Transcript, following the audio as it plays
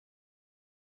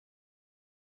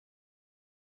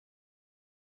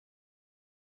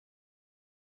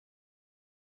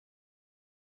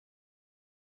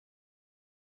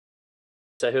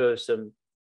So who are some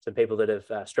people that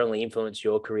have strongly influenced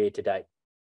your career to date?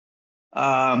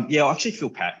 I actually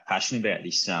feel passionate about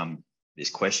this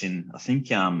question. I think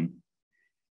because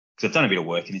I've done a bit of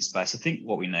work in this space, I think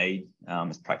what we need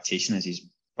as practitioners is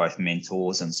both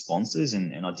mentors and sponsors,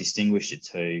 and I distinguish the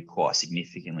two quite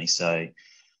significantly. So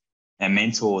our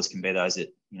mentors can be those that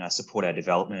support our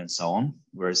development and so on,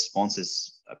 whereas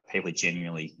sponsors are people who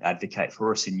genuinely advocate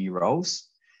for us in new roles.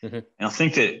 Mm-hmm. And I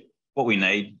think that what we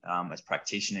need as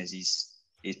practitioners is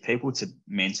people to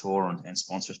mentor and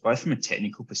sponsor us, both from a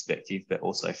technical perspective, but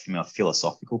also from a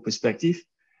philosophical perspective.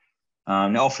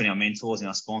 Now, often our mentors and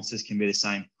our sponsors can be the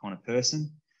same kind of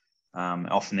person.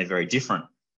 Often they're very different.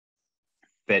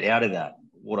 But out of that,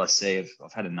 what I see,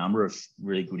 I've had a number of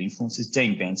really good influences.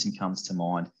 Dean Benson comes to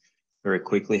mind very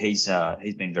quickly. He's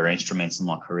been very instrumental in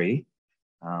my career.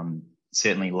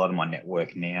 Certainly a lot of my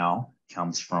network now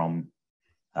comes from,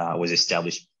 was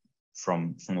established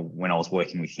from when I was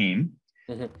working with him.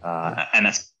 Mm-hmm. And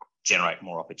that's generate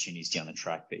more opportunities down the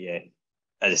track. But yeah,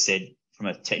 as I said, from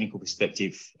a technical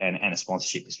perspective and a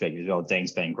sponsorship perspective as well,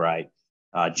 Dean's been great.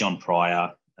 John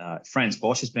Pryor, Franz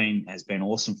Bosch has been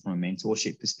awesome from a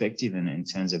mentorship perspective and in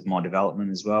terms of my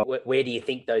development as well. Where do you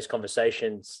think those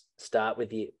conversations start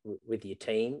with your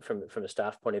team from a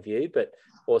staff point of view? But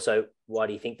also, why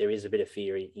do you think there is a bit of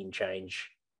fear in change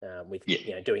with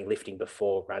doing lifting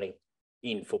before running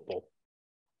in football?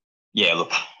 Yeah,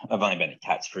 look, I've only been at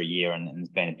Cats for a year, and it's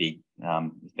been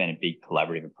a big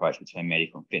collaborative approach between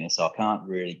medical and fitness. So I can't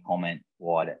really comment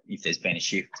if there's been a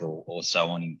shift or so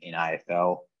on in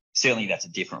AFL. Certainly, that's a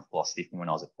different philosophy from when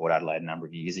I was at Port Adelaide a number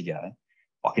of years ago.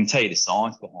 I can tell you the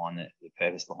science behind the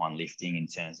purpose behind lifting in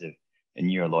terms of a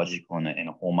neurological and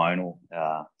a hormonal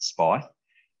spike,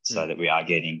 so that we are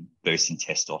getting boosting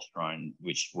testosterone,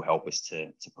 which will help us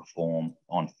to perform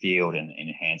on field and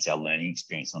enhance our learning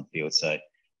experience on field. So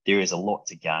there is a lot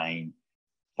to gain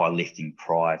by lifting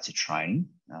prior to training.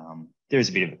 There is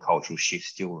a bit of a cultural shift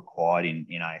still required in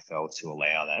AFL to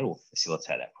allow that or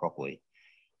facilitate that properly.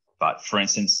 But for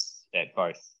instance, at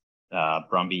both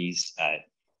Brumbies, at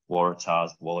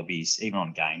Waratahs, Wallabies, even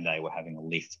on game day, we're having a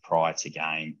lift prior to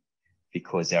game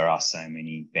because there are so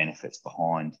many benefits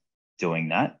behind doing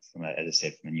that, as I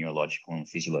said, from a neurological and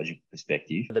physiological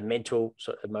perspective. The mental,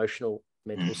 emotional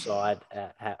side,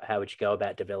 how would you go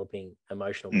about developing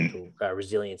emotional mental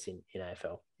resilience in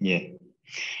AFL? Yeah,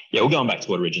 well, going back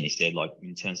to what I originally said, like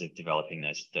in terms of developing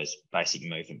those basic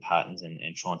movement patterns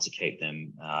and trying to keep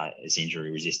them as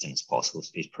injury resistant as possible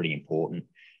is pretty important.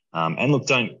 And look,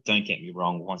 don't get me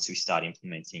wrong. Once we start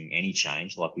implementing any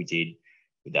change, like we did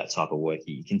with that type of work,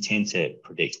 you can tend to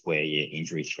predict where your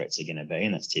injury threats are going to be,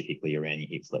 and that's typically around your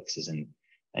hip flexors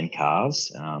and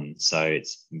calves. So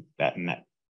it's about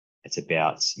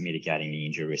mitigating the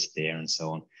injury risk there and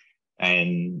so on.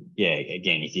 And yeah,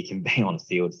 again, if you can be on the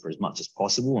field for as much as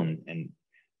possible and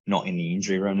not in the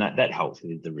injury room, that helps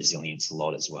with the resilience a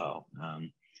lot as well.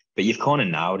 But you've kind of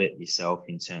nailed it yourself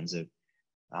in terms of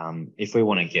if we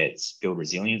want to build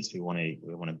resilience, we want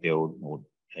to build or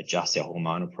adjust our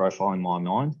hormonal profile in my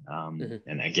mind.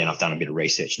 And again, I've done a bit of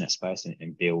research in that space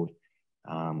and build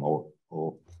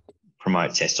or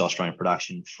promote testosterone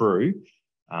production through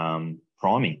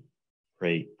priming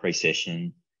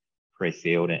pre-session,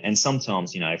 pre-field. And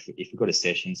sometimes, if we've got a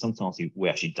session, sometimes we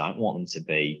actually don't want them to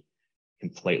be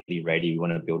completely ready. We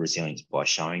want to build resilience by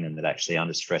showing them that actually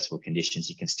under stressful conditions,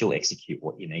 you can still execute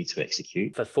what you need to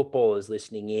execute. For footballers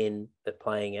listening in that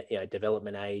playing at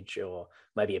development age, or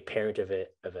maybe a parent of a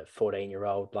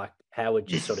 14-year-old, like how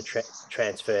would you sort of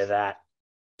transfer that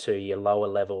to your lower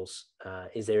levels?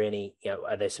 Is there any,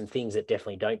 are there some things that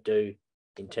definitely don't do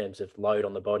in terms of load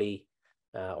on the body,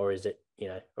 or is it,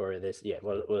 or there's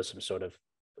what are some sort of,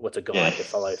 what's a guide to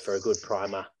follow for a good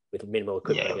primer with minimal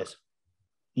equipment, I guess?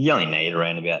 You only need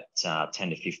around about 10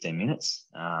 to 15 minutes,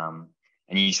 and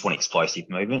you just want explosive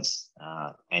movements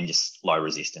and just low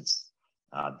resistance.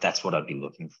 That's what I'd be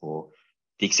looking for.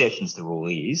 The exceptions to the rule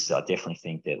is, I definitely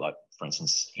think that, like, for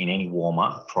instance, in any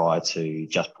warm-up prior to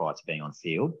being on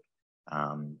field,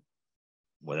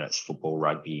 whether it's football,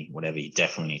 rugby, whatever, you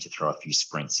definitely need to throw a few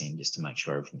sprints in just to make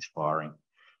sure everything's firing.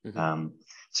 So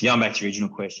going back to your original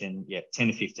question, 10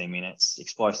 to 15 minutes,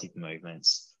 explosive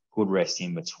movements, good rest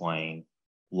in between,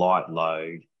 light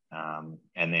load, and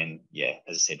then,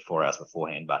 as I said, 4 hours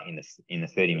beforehand, but in the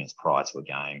 30 minutes prior to a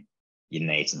game, you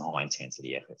need some high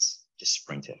intensity efforts, just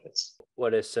sprint efforts.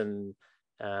 What are some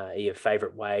your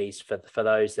favourite ways for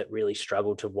those that really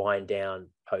struggle to wind down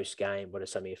post game? What are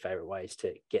some of your favourite ways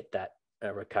to get that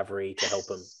recovery to help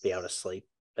them be able to sleep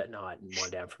at night and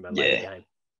wind down from a later game?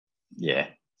 Yeah.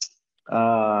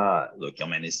 Look, I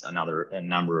mean, there's a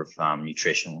number of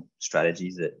nutritional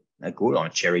strategies that are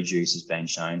good. Cherry juice has been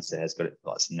shown, so it has got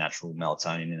like some natural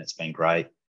melatonin in it. It's been great.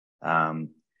 And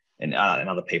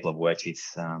other people I've worked with,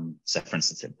 so for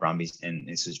instance at Brumbies, and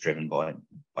this was driven by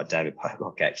David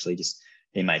Pocock actually, just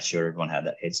he made sure everyone had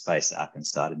that headspace app and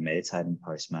started meditating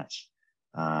post-match.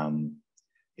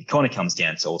 It kind of comes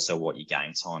down to also what your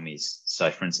game time is.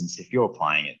 So for instance, if you're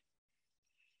playing at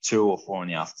 2 or 4 in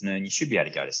the afternoon, you should be able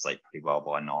to go to sleep pretty well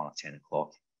by 9 or 10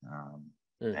 o'clock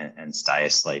and stay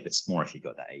asleep. It's more if you've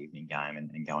got that evening game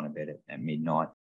and going to bed at midnight.